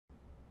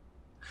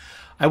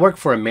I work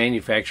for a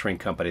manufacturing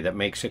company that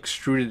makes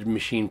extruded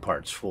machine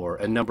parts for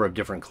a number of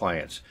different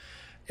clients.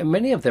 And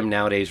many of them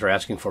nowadays are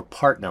asking for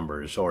part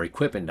numbers or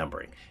equipment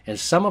numbering. And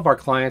some of our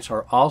clients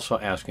are also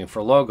asking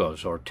for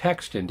logos or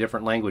text in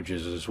different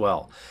languages as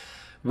well.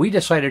 We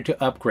decided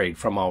to upgrade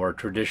from our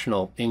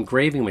traditional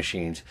engraving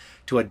machines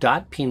to a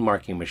dot peen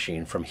marking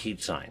machine from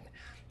HeatSign.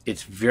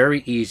 It's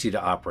very easy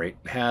to operate,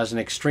 has an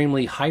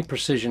extremely high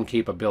precision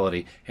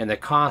capability, and the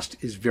cost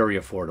is very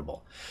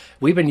affordable.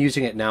 We've been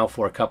using it now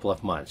for a couple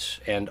of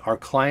months, and our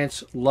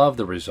clients love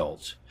the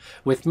results.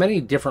 With many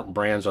different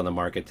brands on the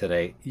market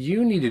today,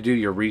 you need to do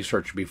your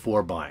research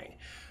before buying.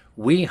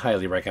 We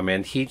highly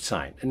recommend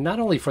HeatSign, and not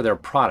only for their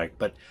product,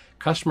 but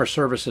customer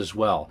service as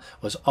well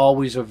was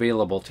always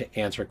available to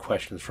answer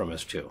questions from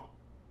us too.